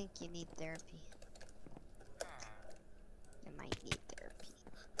 I think you need therapy. You might need therapy.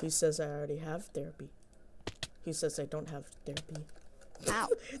 He says I already have therapy. He says I don't have therapy. Ow.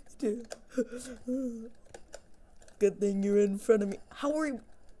 Good thing you're in front of me. How are you,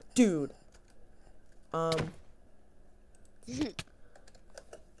 dude? How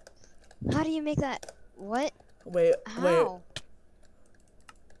do you make that? What? Wait, How?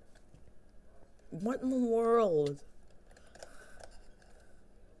 What in the world?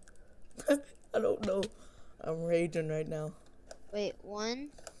 I don't know. I'm raging right now. Wait, one.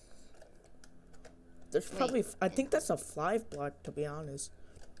 There's probably, I think that's a 5 block, to be honest.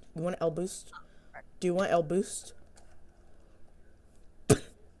 You want L boost? Do you want L boost? Do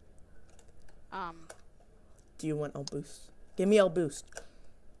you want L boost? Give me L boost.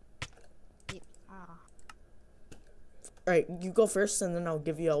 Alright, you go first and then I'll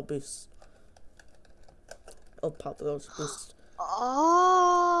give you L boost. I'll pop those boosts.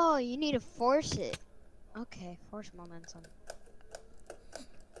 Oh, you need to force it. Okay, force momentum.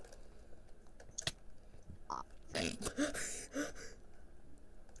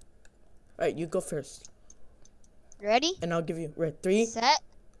 Alright, you go first. Ready? And I'll give you, right, 3, Set.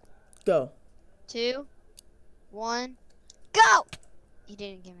 go. 2, 1, go! You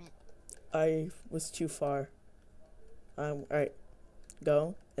didn't give me it. I was too far. Alright,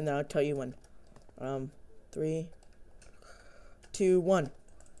 go, and then I'll tell you when. 3, 2, 1.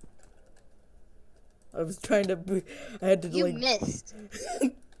 I was trying to, I had to You missed.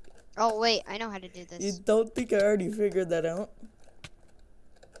 Oh wait, I know how to do this. You don't think I already figured that out?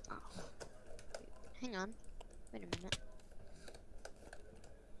 Oh. Hang on. Wait a minute.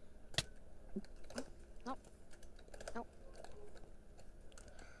 Nope. Nope.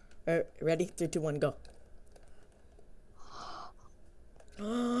 Alright, ready? 3, 2, 1, go.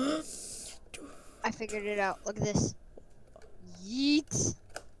 I figured it out. Look at this. Yeet.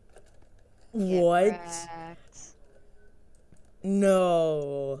 What? Get wrecked.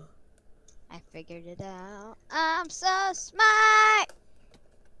 No. I figured it out. I'm so smart.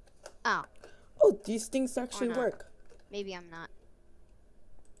 Oh, Oh, these things actually not. work. maybe I'm not.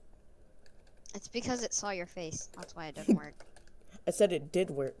 It's because it saw your face. That's why it doesn't work. I said it did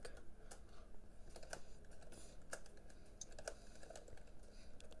work.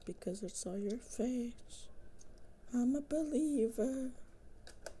 Because it saw your face. I'm a believer.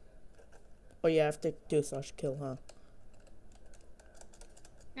 Oh, yeah, I have to do /kill, huh?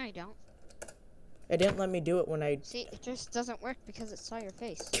 No, you don't. It didn't let me do it when I... See, it just doesn't work because it saw your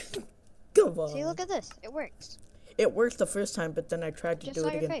face. Come on. See, look at this. It works. It worked the first time, but then I tried to Just do saw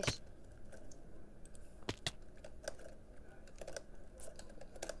it your again. face.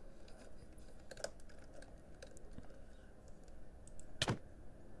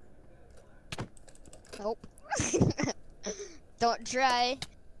 Nope. Don't try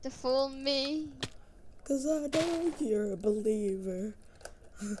to fool me. 'Cause I know you're a believer.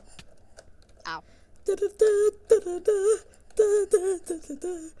 Ow.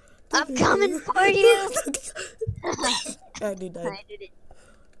 I'm coming for you. Andy died. I did it.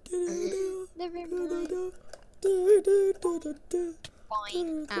 Never mind.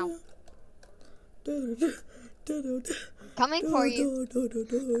 Boing. Ow. Coming for you.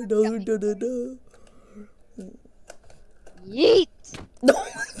 Yeet. No,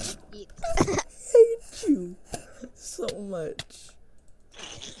 Yeet. I hate you so much.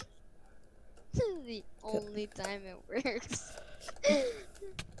 This is the only time it works.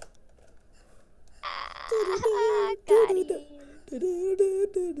 Got him.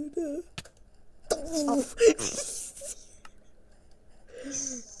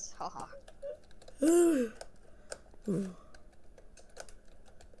 Haha.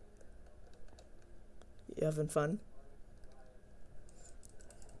 You having fun?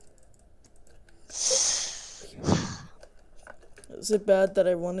 Is it bad that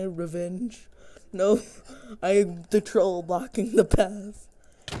I wanted revenge? No, I'm the troll blocking the path.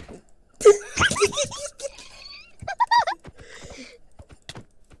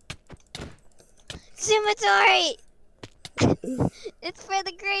 Cemetery! It's for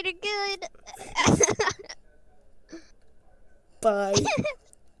the greater good. Bye.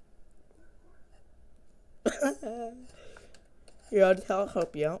 Here, I'll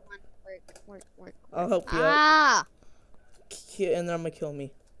help you out. Work. I'll help you out. Ah! And then I'm gonna kill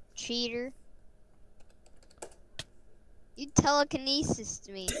me. Cheater. You telekinesis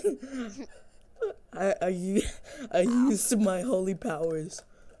to me. I used my holy powers.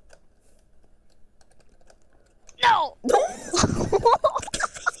 No! No!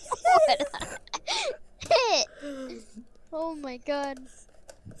 Hit! Oh my god.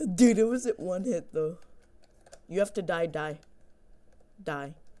 Dude, it was at one hit though. You have to die.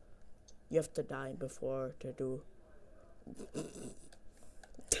 You have to die before to do.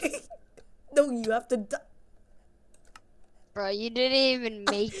 No, you have to die. Bro, you didn't even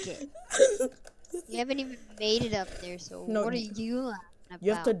make it. You haven't even made it up there, so No, what are you laughing about?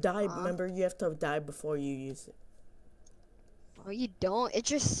 You have to die. huh? Remember, you have to die before you use it. Oh, you don't? It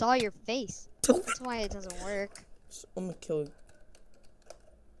just saw your face. That's why it doesn't work. So I'm gonna kill you.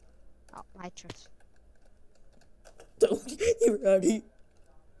 Oh, I trust. You ready?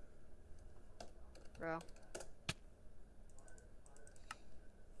 Bro.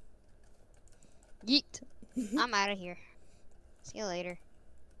 Yeet. I'm out of here. See you later.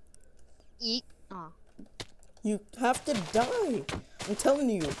 Yeet. Aw. You have to die. I'm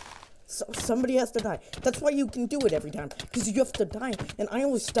telling you. Somebody has to die. That's why you can do it every time. Because you have to die. And I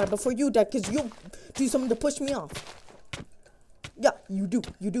always die before you die. Because you do something to push me off. Yeah, you do.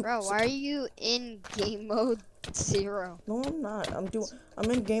 Bro, why are you in game mode 0? No, I'm not. I'm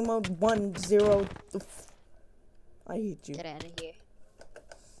in game mode 1, 0. I hate you. Get out of here.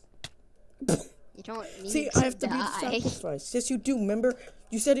 You don't need See, to I have to be the die. sacrifice. Yes, you do. Remember?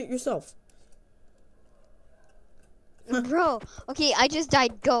 You said it yourself. Bro, okay, I just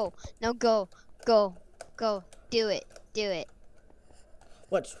died. Go. Now go. Go. Go. Do it. Do it.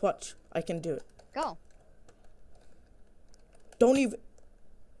 Watch. I can do it. Go. Don't even.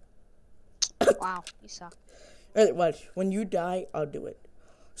 Wow, you suck. Alright, watch. When you die, I'll do it.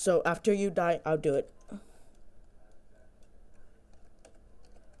 So after you die, I'll do it.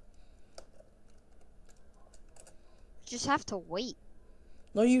 Just have to wait.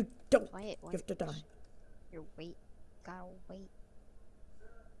 No, you don't. Wait. You have to die. You're wait. Gotta wait.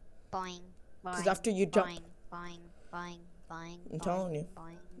 Boing. Boing. Because after you jump. Boing. I'm telling you.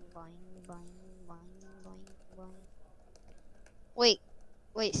 Boing.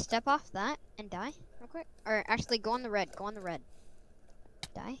 Wait, step off that and die real quick. Or actually go on the red.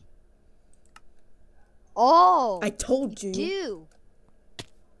 Die. Oh! I told you. Do.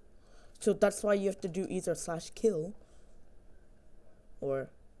 So that's why you have to do either /kill or.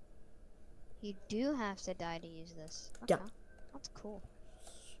 You do have to die to use this. Yeah. Okay. That's cool.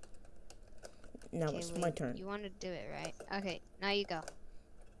 Now Okay, it's wait, my turn. You want to do it, right? Okay, now you go.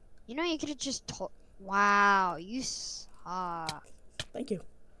 You know, you could have just told. Wow, you suck. Thank you.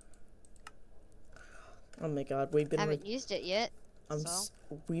 Oh my God, we've been. Haven't used it yet.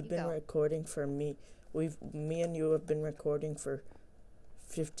 We've been go. recording for me. Me and you have been recording for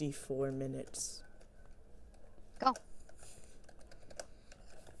 54 minutes. Go.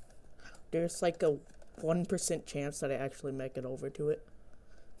 There's like a 1% chance that I actually make it over to it.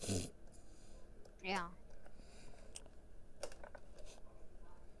 Yeah.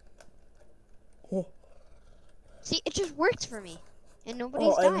 Oh. See, it just works for me, and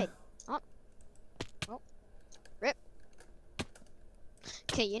nobody's died. Oh,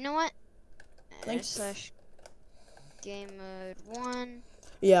 Okay, you know what? Thanks. Slash game mode 1.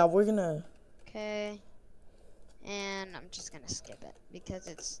 Yeah, we're gonna. Okay. And I'm just gonna skip it because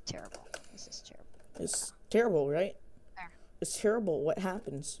it's terrible. This is terrible. It's terrible, right? There. It's terrible. What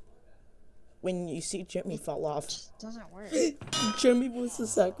happens when you see Jimmy fall off? Just doesn't work. Jimmy was the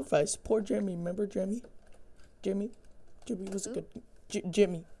sacrifice. Poor Jimmy. Remember Jimmy? Jimmy was a Who? good.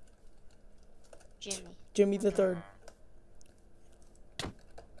 Jimmy. Jimmy. Jimmy the third.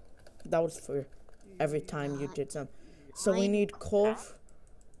 That was for every time you did some. So we need coal.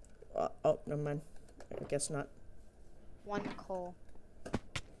 Oh, never mind. I guess not. 1 coal.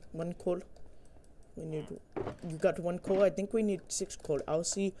 1 coal. We need. You got 1 coal. I think we need 6 coal. I'll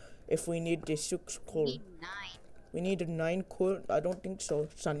see if we need the 6 coal. We need 9. We need a 9 coal. I don't think so,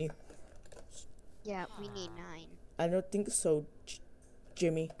 Sonny. Yeah, we need 9. I don't think so,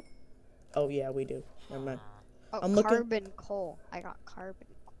 Jimmy. Oh yeah, we do. Never mind. Oh, I'm looking- carbon coal. I got carbon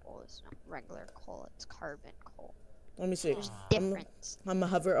coal. It's not regular coal. It's carbon coal. Let me see. There's I'm difference. gonna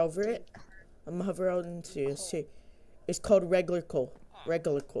hover over it. I'm gonna hover out and see. It's called regular coal.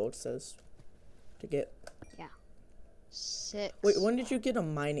 Regular coal, it says. To get. 6. Wait, when did you get a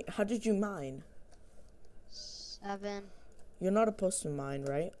mining? How did you mine? 7. You're not supposed to mine,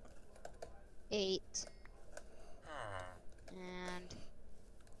 right? 8. And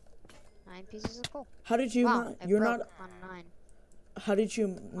 9 pieces of coal. How did you Wow, mine? it You're broke not. on 9. How did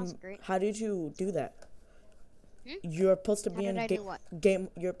you? That's great. How did you do that? Hmm? You're supposed to How be did in I do what? game.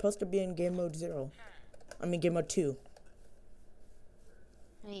 You're supposed to be in game mode 0. I mean game mode 2.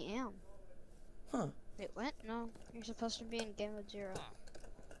 I am. Huh? Wait, what? No, you're supposed to be in game mode 0.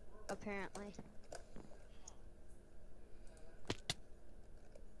 Apparently.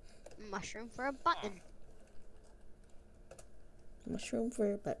 Mushroom for a button. Mushroom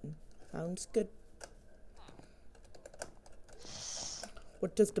for a button. Sounds good.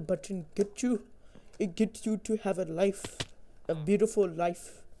 What does the button get you? It gets you to have a life. A beautiful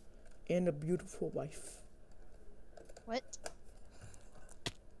life. And a beautiful wife. What?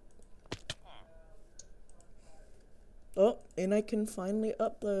 Oh, and I can finally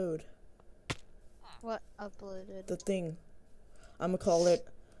upload What uploaded? the thing. I'm gonna call it,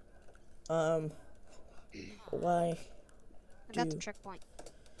 why I got the do- checkpoint.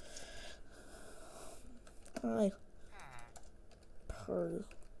 I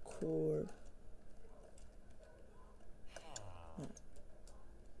parkour.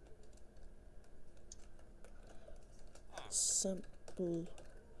 Simple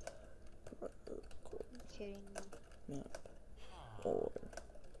parkour Kidding me. map or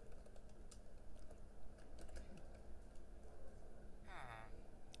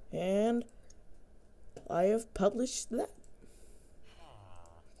and I have published that.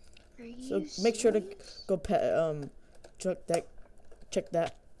 Are So you make sure to serious? go check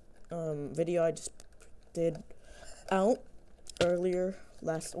that video I just did out earlier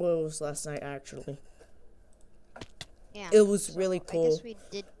it was last night actually. Yeah. It was so really I cool. guess we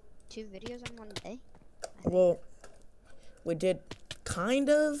did 2 videos in one day. I think. Well, we did kind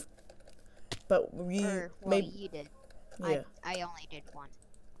of, but we Or, well, maybe you did. yeah. I only did 1.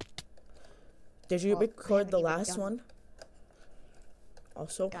 Did you well, I record the haven't even last done- one?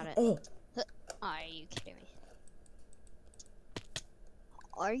 Also, Got it. oh, Are you kidding me?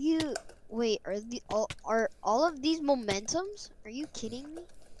 Are you? Wait, are all of these momentums? Are you kidding me?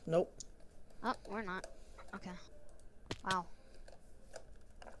 nope. Oh, we're not. Okay. Wow.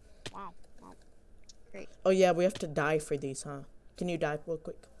 Wow. Wow. Oh yeah, we have to die for these, huh? Can you die real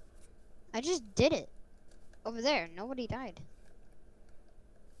quick? I just did it. Over there, nobody died.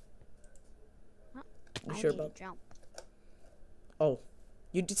 You I sure need about? to jump. Oh,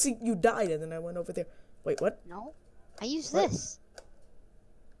 you did see you died, and then I went over there. Wait, what? No, I used What? this.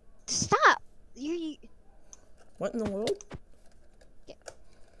 Stop. You. What in the world? Yeah.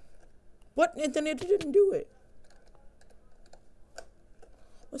 What? And then it didn't do it.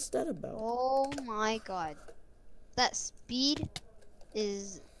 What's that about? Oh my god. That speed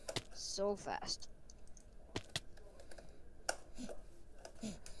is so fast.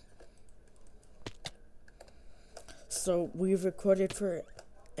 So we've recorded for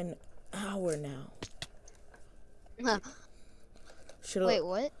an hour now. Should Wait,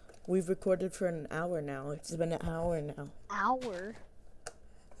 what? We've recorded for an hour now. It's been an hour now. Hour?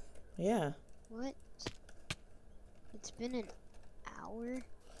 Yeah. What? It's been an hour?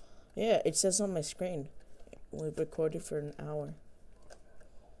 Yeah, it says on my screen. We've recorded for an hour.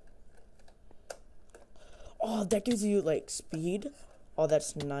 Oh, that gives you like speed. Oh,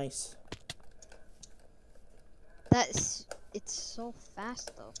 that's nice. It's so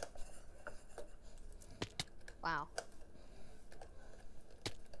fast though. Wow.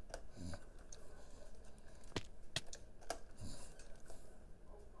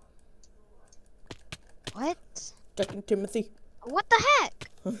 What? Checking Timothy. What the heck?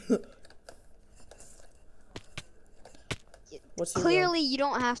 What's your Clearly, you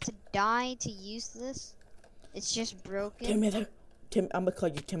don't have to die to use this. It's just broken. Timothy. I'm gonna call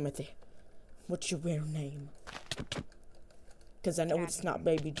you Timothy. What's your real name? Because I know it's not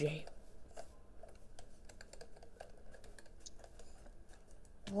Baby J.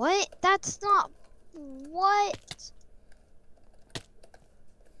 What? That's not. What?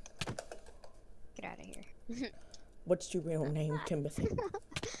 Get out of here. What's your real name, Timothy?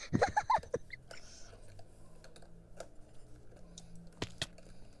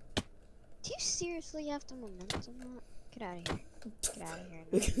 Do you seriously have to momentum that? Get out of here. Get out of here.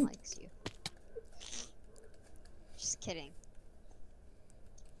 No one likes you. Just kidding.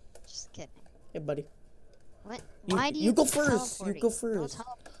 Just kidding. Hey, buddy. What? Why do you go keep first. You teleporting? go Don't first.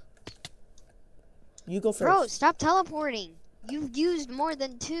 teleport. You go first. Bro, stop teleporting. You've used more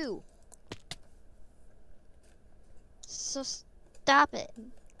than 2. So stop it.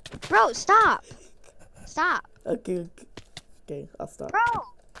 Bro, stop. Stop. Okay, I'll stop. Bro,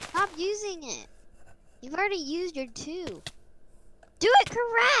 stop using it. You've already used your 2. Do it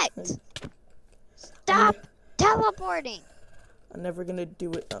correct. Stop teleporting. I'm never gonna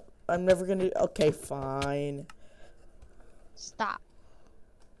do it. I'm never gonna. Okay, fine. Stop.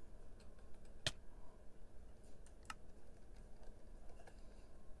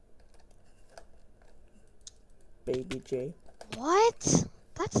 Baby J. What?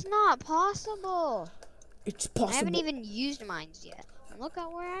 That's not possible. It's possible. I haven't even used mines yet. And look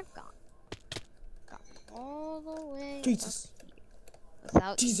at where I've gone. Gone all the way Jesus. up here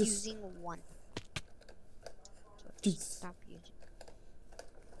without Jesus. using 1. So Jesus. stop using.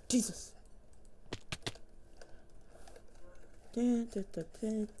 Jesus.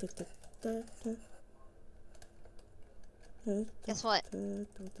 Guess what?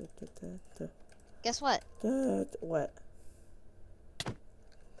 Guess what? What?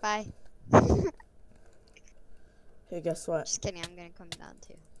 Bye. Hey, guess what? Just kidding, I'm gonna come down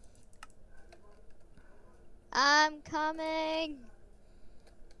too. I'm coming!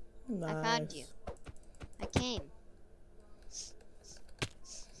 Nice. I found you. I came.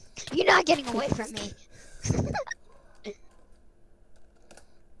 You're not getting away from me!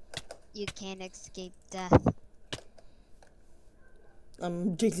 You can't escape death.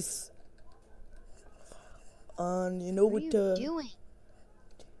 Jesus. You know What are you doing?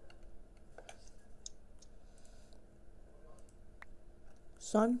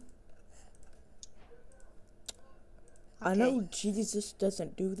 Son? I know Jesus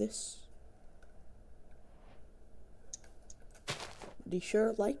doesn't do this. He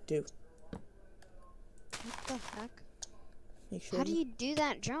sure like to. What the heck? He sure How do you do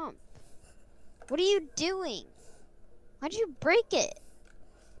that jump? What are you doing? How'd you break it?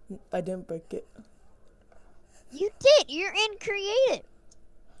 I didn't break it. You did! You're in creative!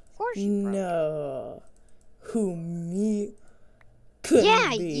 Of course you broke it. No. Who, me? Couldn't Yeah,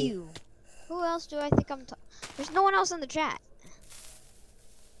 be. you! Who else do I think I'm There's no one else in the chat.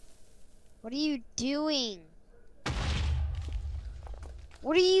 What are you doing?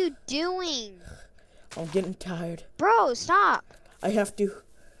 What are you doing? I'm getting tired. Bro, stop! I have to.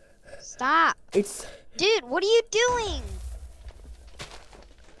 Stop! It's. Dude, what are you doing?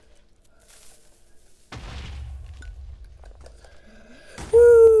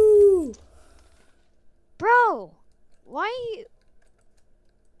 Woo! Bro! Why are you...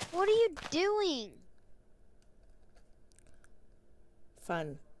 What are you doing?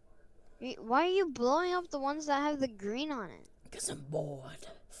 Fun. Why are you blowing up the ones that have the green on it? Because I'm bored.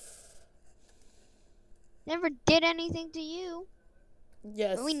 Never did anything to you.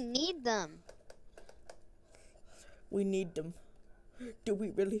 Yes. And we need them. We need them. Do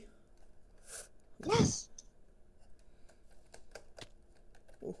we really? Yes.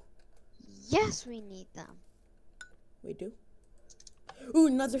 Ooh. Yes, we need them. We do? Ooh,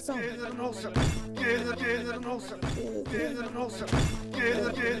 another song.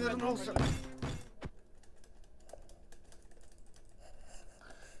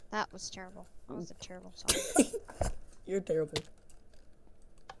 That was terrible. That was a terrible song. You're terrible.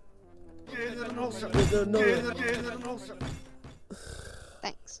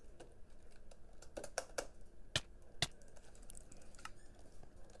 Thanks.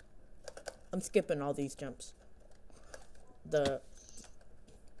 I'm skipping all these jumps. What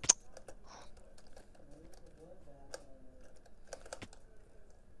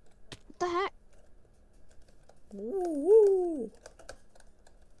the heck? Woo!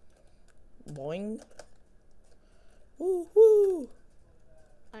 Boing. Woo woo!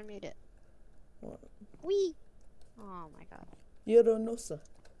 Unmute it. What? Wee. Oh my god. Yeronosa.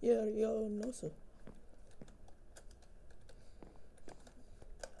 Yeronosa.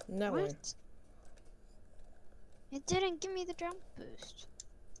 That way. What? It didn't give me the jump boost.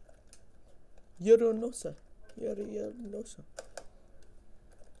 Yoronosa. Yoronosa.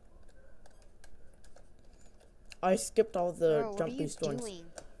 I skipped all the Bro, jump boost ones. what are you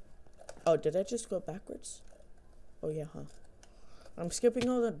doing? Oh, did I just go backwards? Oh yeah, huh? I'm skipping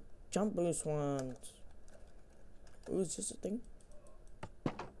all the jump boost ones. Ooh, is this a thing?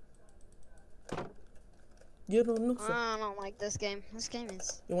 Yoronosa. I don't like this game. This game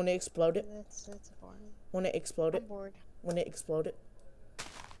is. You wanna explode it? That's boring. Wanna explode I'm it? bored. Wanna explode it?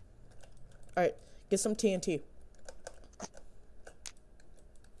 Alright, get some TNT.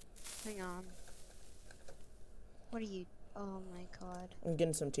 Hang on. What are you? Oh my god. I'm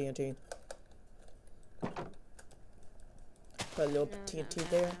getting some TNT. Put a little No, TNT no,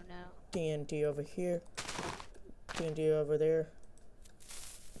 there. No. TNT over here. TNT over there.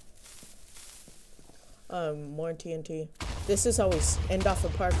 More TNT. This is how we end off a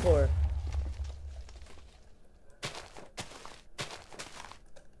parkour.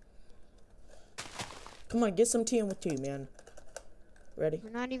 Come on, get some TNT, man. Ready? We're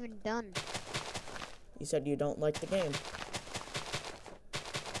not even done. You said you don't like the game.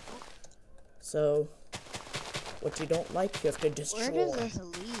 So, what you don't like, you have to destroy. Where does this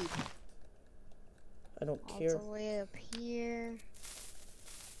lead? I don't All care. the way up here.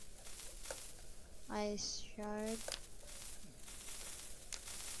 Ice shard.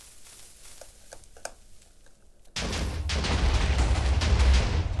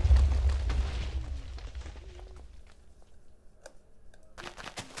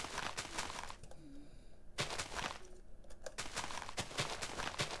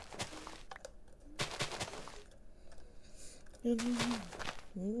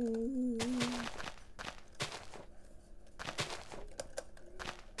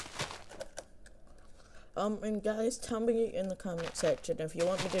 And guys, tell me in the comment section if you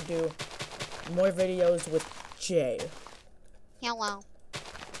want me to do more videos with Jay. Hello.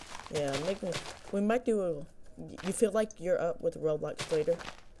 Yeah, we might do a, you feel like you're up with Roblox later?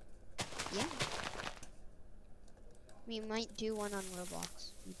 Yeah. We might do one on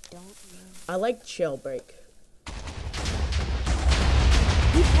Roblox. We don't know. I like Jailbreak.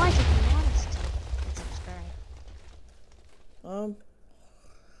 Leave like if you want us to. And subscribe.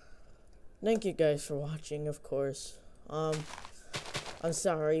 Thank you guys for watching, of course. I'm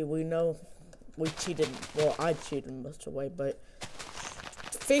sorry, we know we cheated, well, I cheated most of the way, but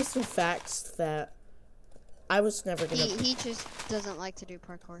face the facts that I was never gonna... He just doesn't like to do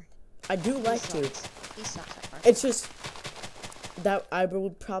parkour. I do like to. He sucks at parkour. It's just that I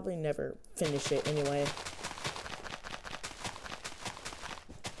would probably never finish it anyway.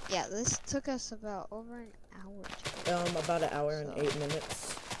 Yeah, this took us about over an hour to go. About an hour and 8 minutes.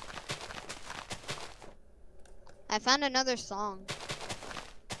 I found another song.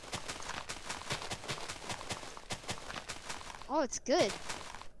 Oh, it's good.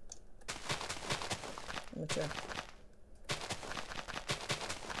 Okay.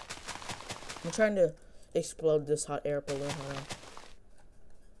 I'm trying to explode this hot air balloon. Hold on.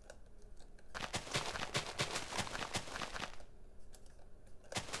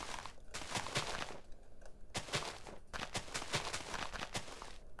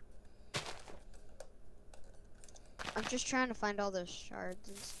 I'm just trying to find all those shards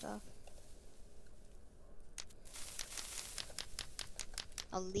and stuff.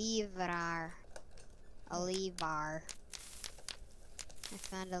 A lever. A lever. I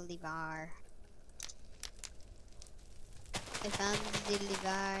found a lever. I found the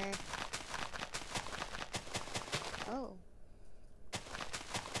lever. Oh.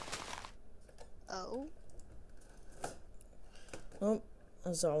 Oh. Well,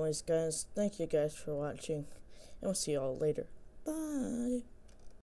 as always, guys, thank you guys for watching. And we'll see y'all later. Bye.